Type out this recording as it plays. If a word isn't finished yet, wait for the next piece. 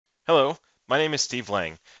Hello, my name is Steve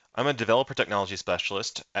Lang. I'm a developer technology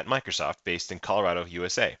specialist at Microsoft based in Colorado,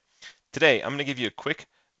 USA. Today, I'm going to give you a quick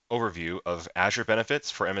overview of Azure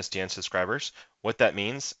benefits for MSDN subscribers, what that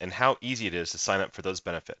means, and how easy it is to sign up for those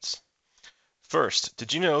benefits. First,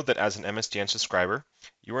 did you know that as an MSDN subscriber,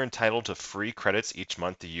 you are entitled to free credits each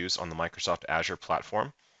month to use on the Microsoft Azure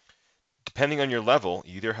platform? Depending on your level,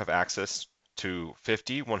 you either have access to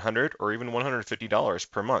 $50, $100, or even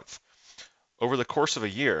 $150 per month. Over the course of a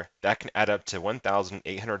year, that can add up to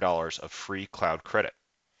 $1,800 of free cloud credit.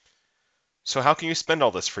 So how can you spend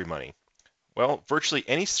all this free money? Well, virtually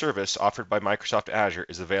any service offered by Microsoft Azure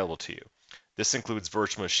is available to you. This includes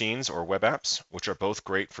virtual machines or web apps, which are both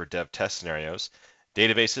great for dev test scenarios,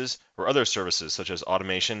 databases, or other services such as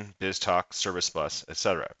automation, BizTalk, Service Bus,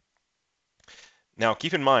 etc. Now,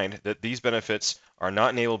 keep in mind that these benefits are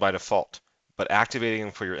not enabled by default, but activating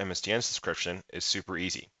them for your MSDN subscription is super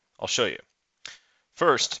easy. I'll show you.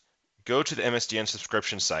 First, go to the MSDN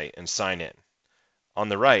subscription site and sign in. On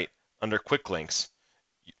the right, under Quick Links,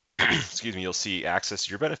 you'll see Access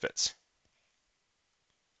Your Benefits.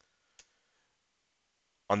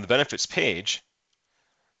 On the Benefits page,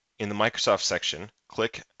 in the Microsoft section,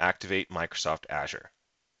 click Activate Microsoft Azure.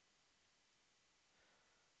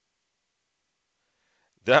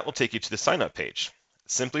 That will take you to the Sign Up page.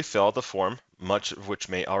 Simply fill out the form, much of which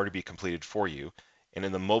may already be completed for you, and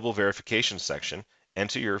in the Mobile Verification section,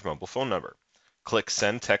 enter your mobile phone number. Click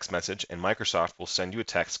Send Text Message, and Microsoft will send you a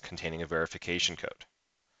text containing a verification code.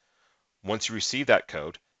 Once you receive that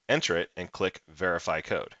code, enter it and click Verify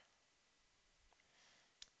Code.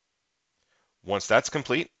 Once that's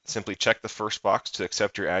complete, simply check the first box to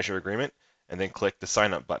accept your Azure agreement, and then click the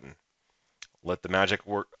Sign Up button. Let the magic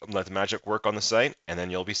work on the site, and then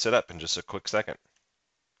you'll be set up in just a quick second.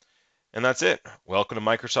 And that's it. Welcome to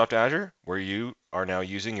Microsoft Azure, where you are now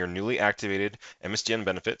using your newly activated MSDN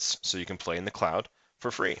benefits so you can play in the cloud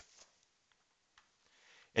for free.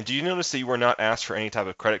 And do you notice that you were not asked for any type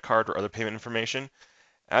of credit card or other payment information?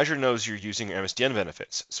 Azure knows you're using your MSDN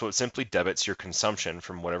benefits, so it simply debits your consumption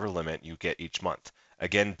from whatever limit you get each month,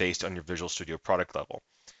 again based on your Visual Studio product level.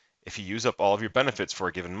 If you use up all of your benefits for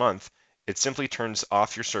a given month, it simply turns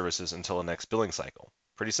off your services until the next billing cycle.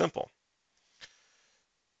 Pretty simple.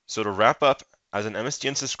 So to wrap up, as an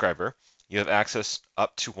MSDN subscriber, you have access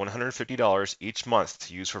up to $150 each month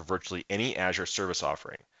to use for virtually any Azure service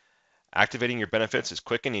offering. Activating your benefits is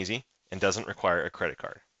quick and easy and doesn't require a credit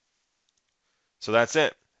card. So that's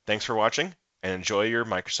it. Thanks for watching and enjoy your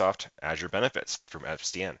Microsoft Azure benefits from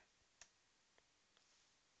MSDN.